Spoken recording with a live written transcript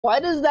Why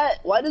does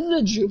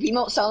the droop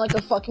emote sound like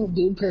a fucking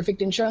Dude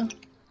Perfect intro?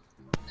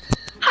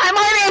 Hi,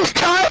 my name's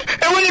Ty,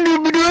 and we're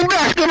gonna be doing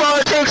basketball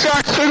take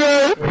shots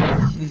today.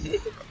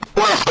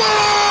 Let's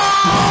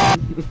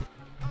go!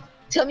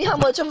 Tell me how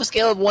much of a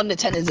scale of 1 to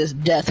 10 is this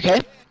death,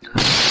 okay?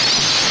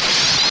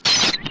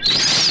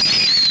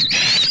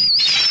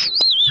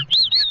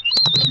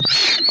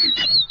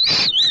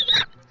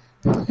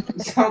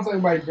 Sounds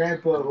like my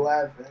grandpa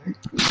laughing.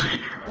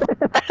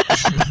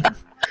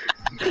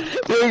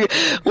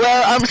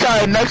 Well, I'm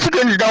sorry,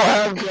 Mexicans don't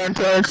have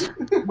grandparents.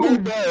 We're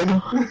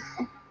dead.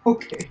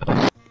 Okay.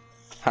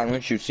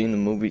 Haven't you seen the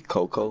movie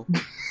Coco?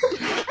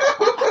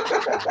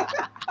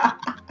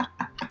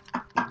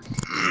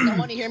 Don't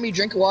want to hear me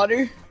drink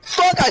water?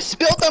 Fuck, I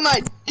spilled on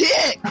my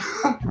dick!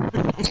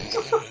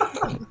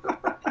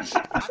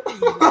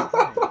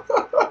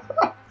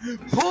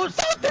 Who's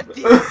the dick?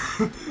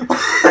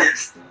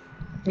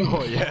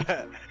 Oh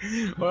yeah.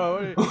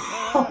 Well,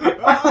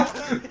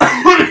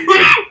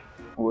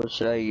 What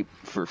should I eat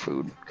for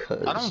food?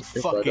 Cause I don't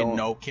fucking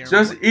know, Karen.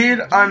 Just eat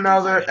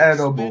another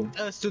edible. Expect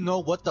us to know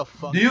what the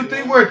fuck. Do you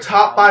think we're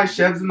top 5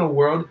 chefs in the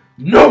world?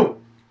 No!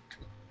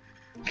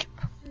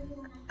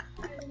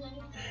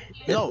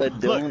 No, But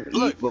don't eat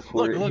look.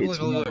 before it hits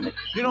me.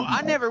 You know,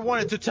 I never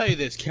wanted to tell you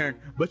this, Karen,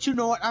 but you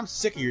know what? I'm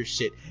sick of your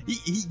shit.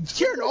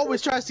 Karen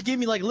always tries to give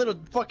me like little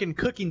fucking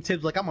cooking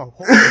tips, like I'm a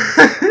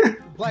whore.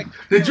 Like,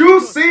 Did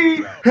you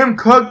see him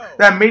cook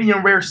that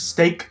medium rare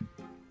steak?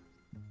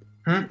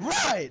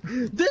 Right,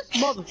 this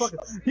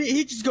motherfucker,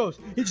 he just goes,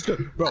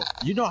 bro,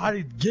 you know how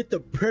to get the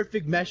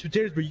perfect mashed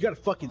potatoes, but you gotta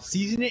fucking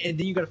season it, and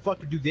then you gotta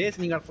fucking do this,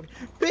 and you gotta fucking,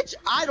 bitch,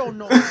 I don't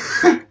know how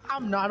to cook.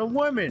 I'm not a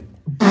woman.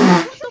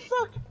 What the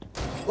fuck?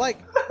 Like,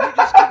 you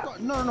just keep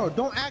going. No,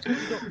 don't act like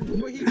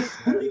you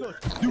don't. He goes,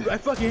 dude, I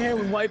fucking hate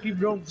when white people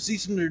don't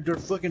season their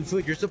fucking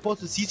food. You're supposed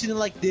to season it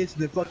like this,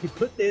 and then fucking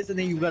put this, and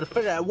then you gotta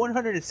put it at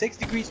 106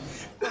 degrees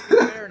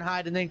fucking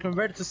Fahrenheit, and then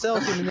convert it to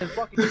Celsius, and then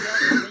fucking do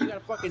that, and then you gotta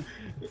fucking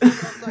flip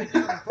it upside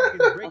down and fucking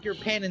break your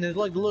pan, and then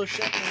like the little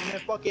chef, and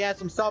then fucking add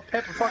some salt,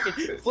 pepper,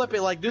 fucking flip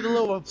it, like do the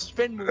little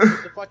spin move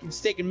with the fucking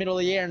stick in the middle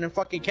of the air, and then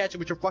fucking catch it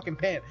with your fucking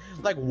pan.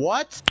 Like,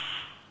 what?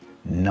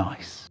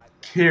 Nice.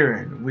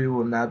 Kieran, we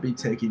will not be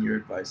taking your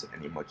advice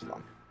any much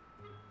longer.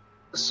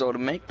 So to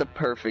make the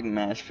perfect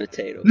mashed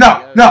potatoes.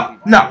 No! Oh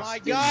my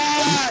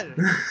god!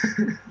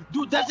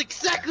 Dude, that's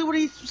exactly what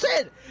he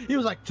said! He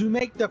was like, to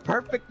make the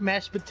perfect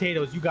mashed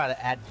potatoes, you gotta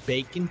add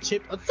bacon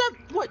chip.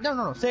 What?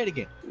 No, say it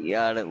again. You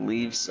gotta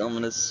leave some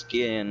of the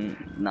skin,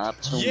 not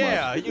too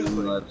Yeah, much. you-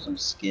 You have some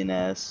skin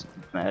ass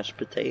mashed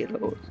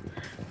potatoes,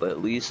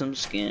 but leave some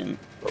skin,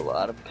 a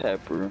lot of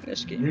pepper.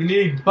 You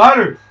need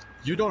butter!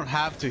 You don't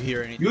have to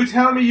hear anything. You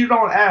tell me you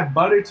don't add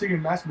butter to your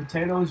mashed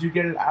potatoes, you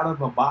get it out of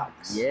a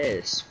box.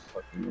 Yes,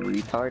 fucking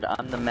retard.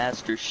 I'm the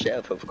master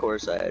chef. Of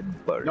course I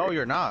had butter. No,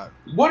 you're not.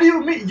 What do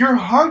you mean? You're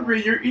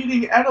hungry, you're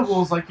eating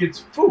edibles like it's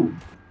food.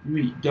 You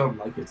eat gum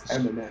like it's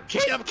M&M.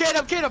 Caleb,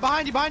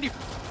 behind you!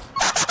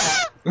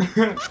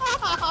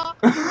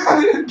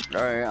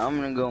 Alright, I'm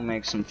gonna go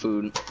make some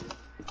food.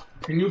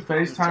 Can you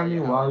FaceTime me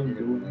while you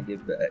do when I it?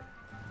 get back.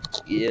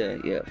 Yeah,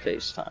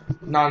 FaceTime.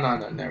 No,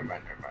 never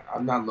mind.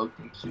 I'm not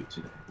looking cute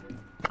today.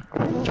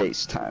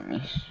 FaceTime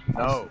me.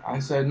 No. I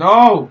said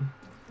no!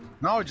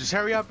 No, just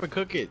hurry up and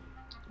cook it.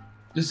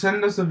 Just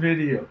send us a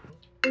video.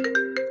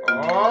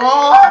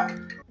 Oh!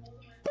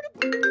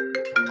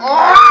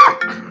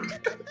 Oh!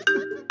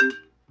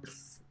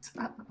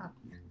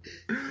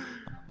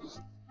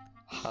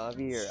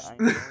 Javier, I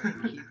know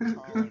you keep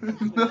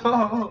calling.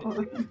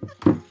 No!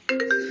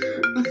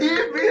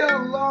 Leave me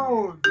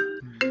alone!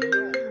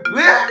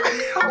 Leave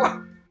me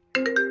alone!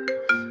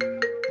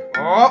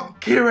 Oh,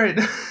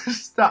 Kieran!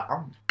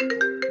 Stop!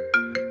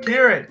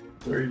 Kieran!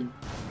 3,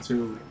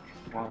 2,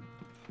 1.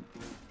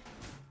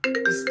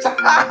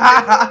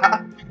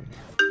 Stop!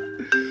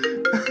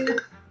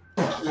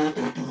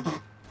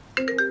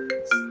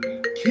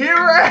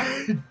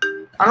 Kieran!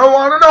 I don't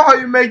want to know how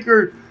you make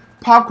your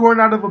popcorn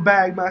out of a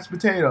bag mashed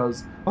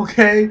potatoes.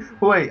 Okay?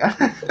 Wait.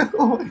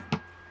 Wait.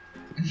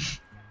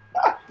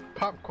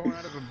 Popcorn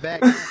out of a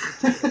bag.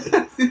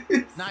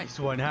 Nice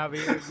one,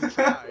 Javier. You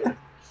tried.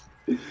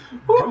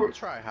 Don't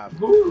try, Javier.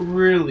 Who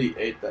really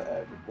ate that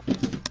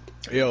edible?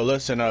 Yo,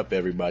 listen up,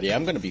 everybody.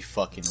 I'm gonna be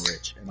fucking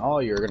rich, and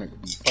all you're gonna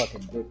be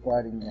fucking dick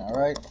riding me,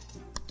 alright?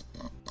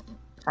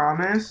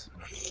 Promise?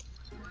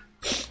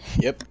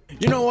 Yep.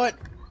 You know what,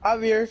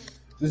 Javier?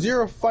 Since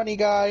you're a funny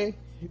guy,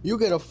 you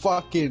get a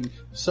fucking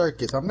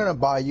circus. I'm gonna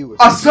buy you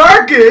A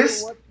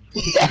circus?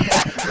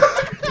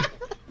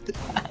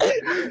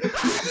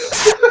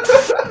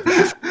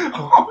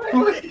 Oh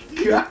my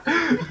god!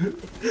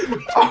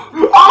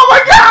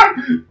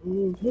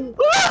 Oh my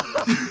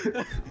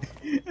god!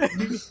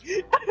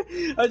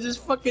 I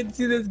just fucking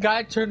see this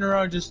guy turn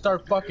around and just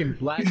start fucking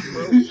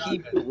blasting. He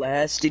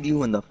blasted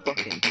you in the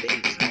fucking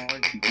face.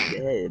 Aren't you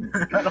dead?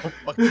 I don't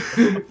fucking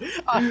know.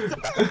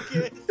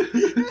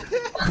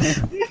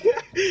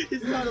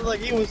 It sounded like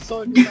he was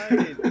so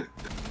excited.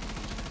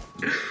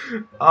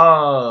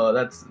 Oh,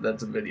 that's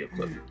a video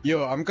clip.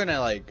 Yo, I'm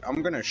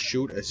gonna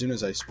shoot as soon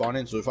as I spawn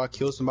in. So if I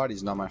kill somebody,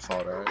 it's not my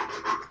fault, alright?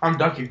 I'm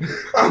ducking.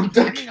 I'm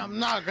ducking. I'm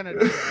not gonna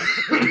do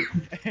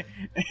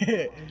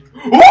it.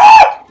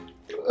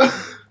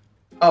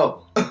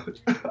 Oh.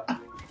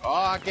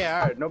 Oh, okay,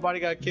 alright. Nobody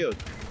got killed.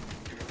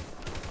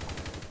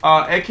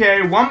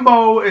 AKA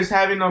Wumbo is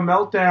having a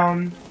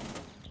meltdown.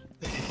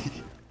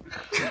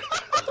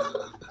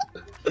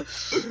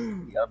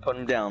 You gotta put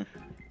him down.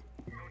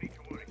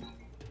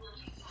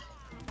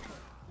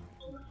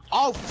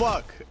 Oh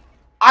fuck!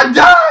 I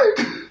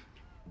died!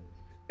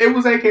 It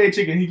was AKA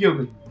Chicken, he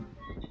killed me.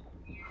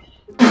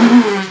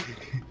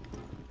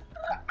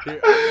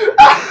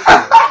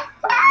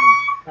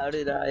 How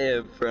did I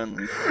have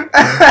friendly?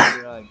 How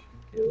did I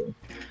kill?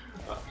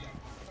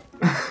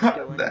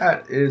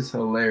 That is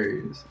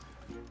hilarious.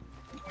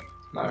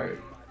 Alright.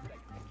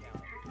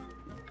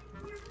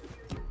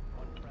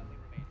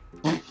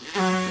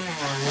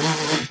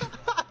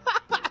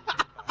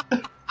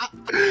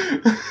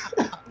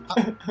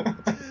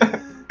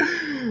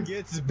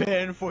 Gets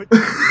banned for.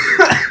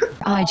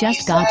 I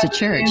just got to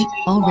church,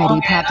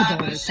 already popped the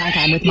dollar sack.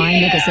 I'm with my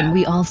niggas and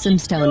we all some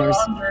stoners.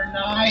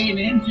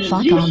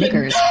 Fuck all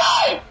niggers.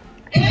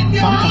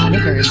 Fuck all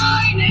niggers.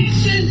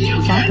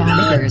 Fuck all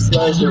niggers.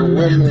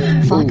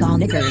 Fuck all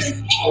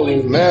niggers.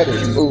 Only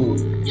matters. Ooh.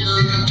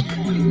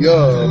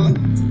 Yo.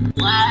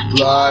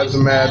 Lives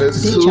matter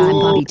Bitch, I'm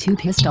Bobby too. Two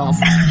Pistols.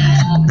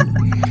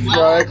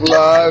 Black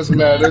lives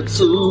matter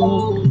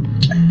too.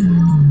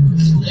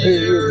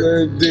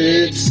 Bigger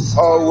dicks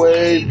are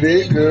way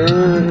bigger.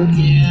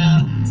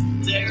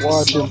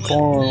 Watching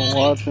porn,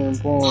 running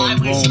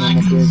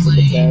the bridge with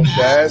the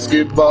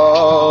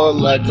basketball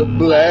like a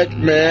black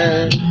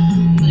man.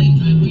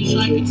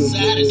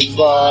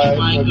 Satisfy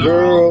a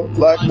girl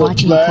like a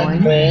black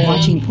man.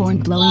 Watching porn,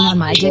 blowing on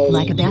my dick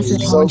like a basset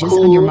So horn. Just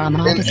on your cool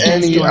mama in office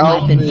any next door.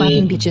 I've been outfit.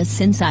 fucking bitches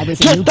since I was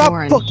a Just stop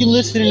newborn. fucking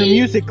listening to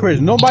music, Chris.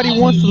 Nobody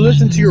wants to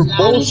listen to your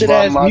bullshit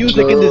ass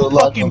music in this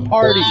fucking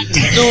party.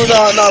 Dude,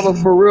 no, but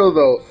for real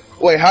though.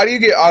 Wait, how do you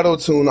get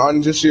auto-tune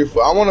on just your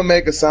I want to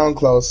make a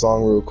SoundCloud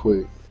song real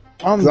quick.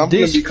 I'm I'm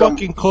this gonna become-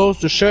 fucking close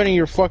to shutting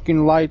your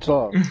fucking lights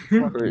off.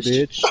 Fucking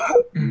bitch.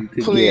 You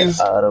could Please.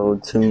 get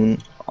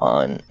auto-tune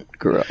on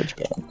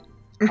GarageBand.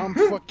 I'm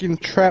fucking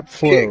trap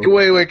flow.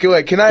 Wait.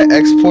 Can I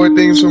export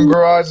things from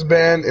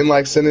GarageBand and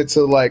like send it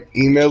to like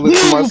email it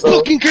to No, myself?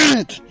 fucking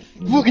can't.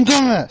 Fucking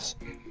dumbass.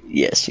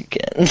 Yes, you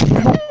can.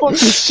 No fucking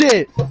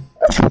shit.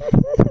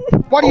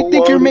 Why do you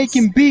think you're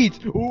making beats?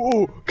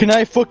 Ooh, can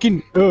I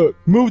fucking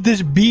move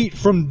this beat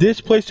from this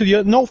place to the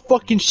other? No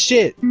fucking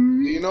shit.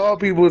 You know how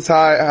people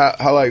tie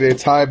how like they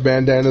tie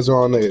bandanas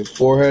around their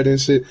forehead and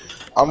shit?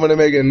 I'm gonna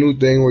make a new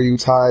thing where you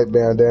tie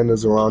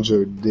bandanas around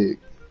your dick.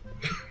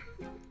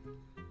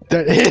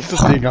 That is the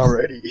thing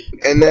already.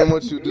 And then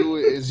what you do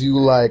is you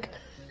like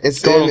it's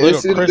Start a little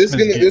this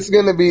Christmas is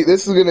gonna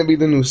be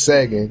the new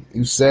sagging.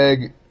 You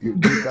sag your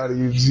dick out of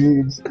your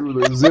jeans through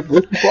the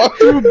zipper,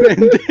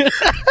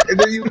 and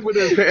then you put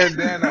a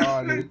bandana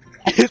on it.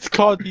 It's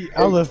called the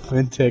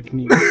elephant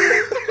technique.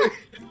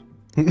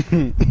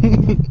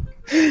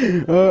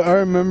 I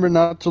remember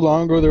not too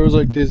long ago there was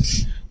like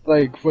this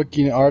like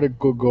fucking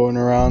article going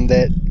around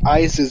that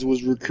ISIS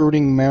was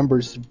recruiting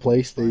members to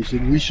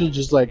PlayStation. We should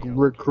just like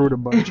recruit a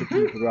bunch of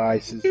people to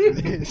ISIS for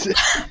this.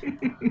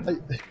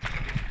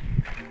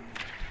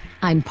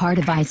 I'm part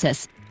of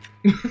ISIS.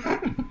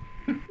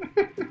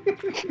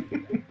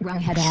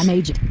 Right, I'm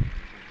aged.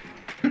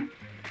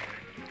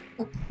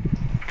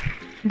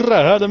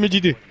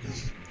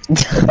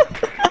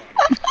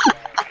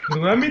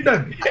 Let me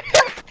done.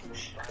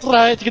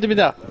 Right, get me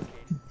down.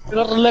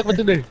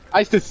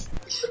 ISIS.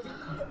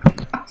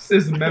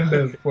 This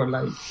member for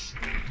life.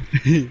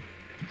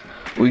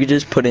 We could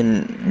just put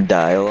in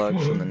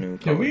dialogue from the new.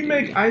 Can we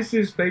make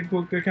ISIS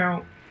Facebook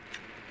account?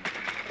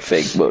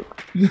 fake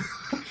book?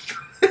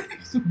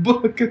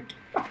 Facebook account.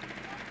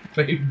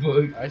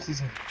 Facebook.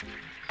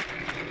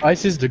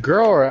 ISIS the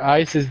girl or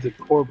ISIS the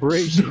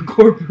corporation? The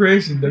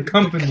corporation, the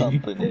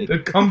company. The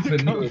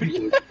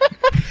company.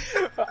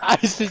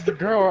 ISIS the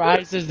girl or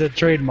ISIS the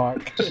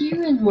trademark?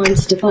 Kieran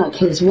wants to fuck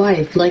his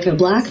wife like a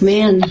black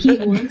man. He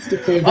wants to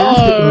play Oh,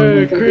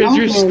 basketball Chris, like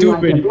you're a black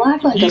stupid. man,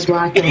 like He's a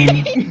black man.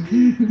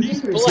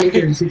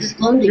 Niggers,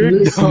 exploding You're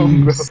loose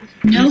dumb, bro. limbs.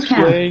 No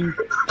cap. Playing.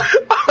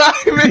 I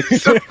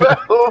made some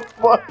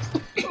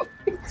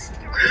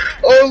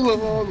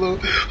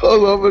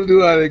Hold on, I'm gonna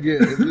do that again.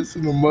 This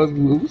is the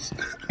Muslims.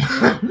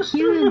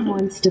 Kieran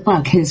wants to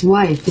fuck his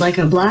wife like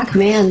a black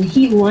man.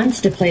 He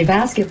wants to play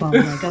basketball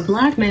like a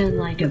black man,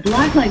 like a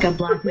black man.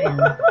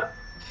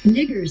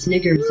 Niggers,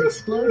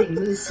 exploding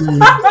loose limbs.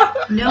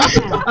 No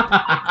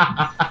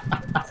cap.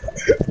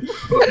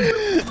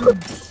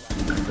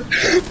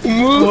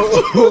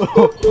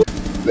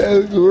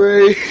 That's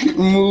great.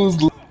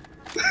 Muslim.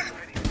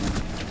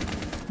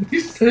 He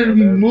said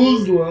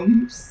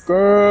Muslims.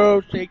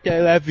 Girl, shake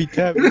that laffy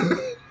taffy.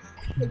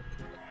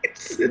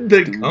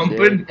 The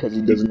company. Because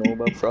he doesn't know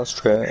about frost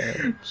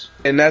traps.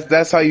 And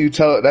that's how you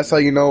tell. That's how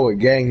you know what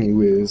gang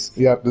you is.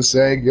 You have to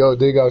say, "Yo,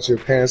 dig out your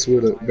pants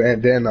with a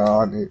bandana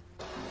on it."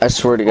 I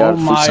swear to God, Oh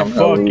my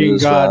fucking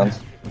God.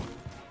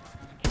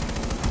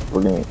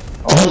 We're gonna.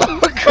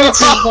 This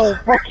is so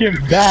fucking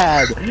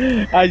bad.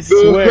 I Dude,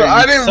 swear.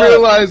 I didn't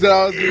realize that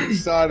I was getting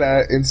shot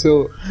at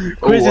until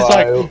Chris is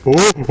like,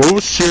 oh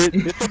shit.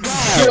 Dude,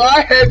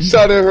 I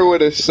headshotted her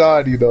with a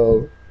shot, you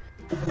know.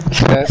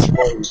 That's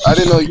funny. I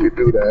didn't know you could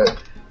do that.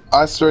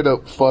 I straight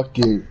up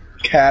fucking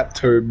capped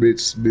her,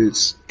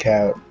 bitch,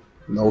 cap.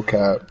 No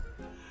cap.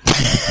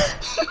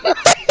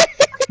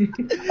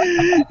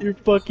 You're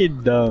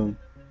fucking dumb.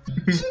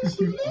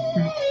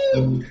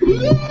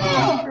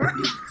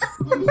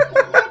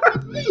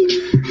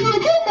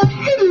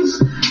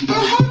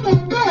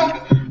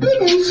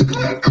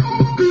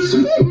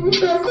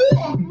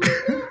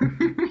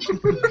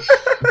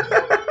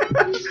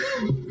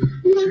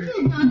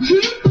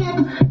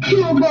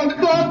 Killed by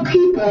 5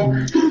 people.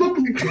 He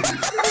fucking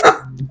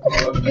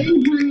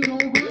Adrian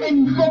over and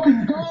he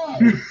fucking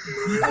died.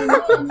 And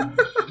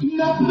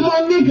not my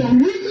nigga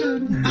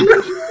Richard.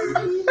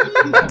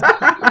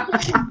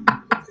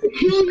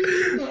 Kill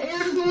you the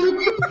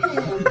Arizona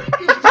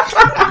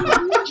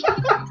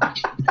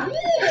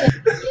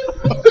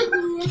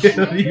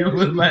Kill you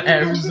with my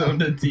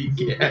Arizona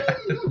tea-cat.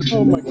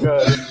 Oh my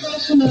God.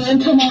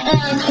 into my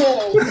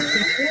asshole.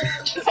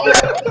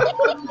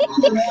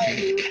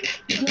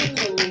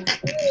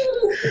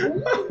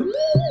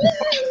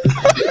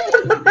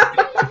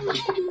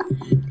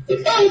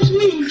 It's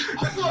me.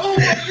 I got all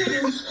my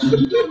hitters.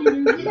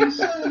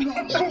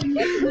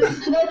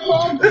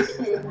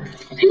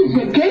 He's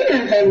a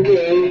gayer than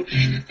gay.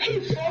 He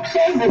fucks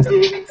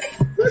everything.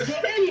 But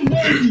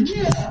anyway,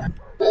 yeah.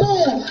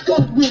 Oh,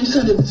 fuck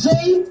Wilson and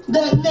Zay.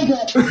 That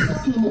nigga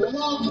fucking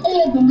loves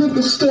all the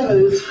liquor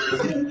stores.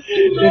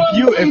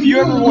 If you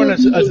ever want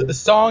a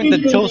song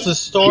that tells a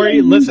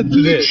story, listen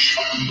to this.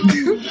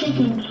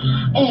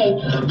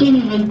 Oh, don't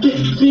even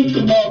think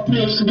about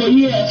this, but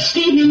yeah,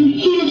 Steven,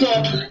 he will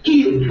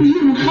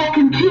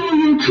fucking kill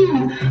you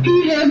too.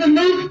 He has a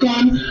Nerf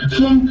gun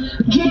from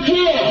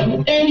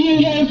Japan, and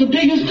he has the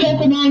biggest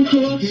Pokemon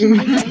collection.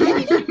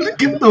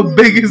 Get the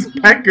biggest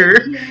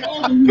pecker.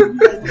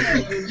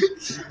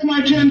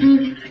 My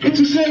gender, it's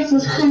a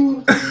sexist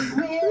food.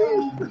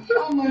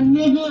 Oh my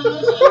nigga.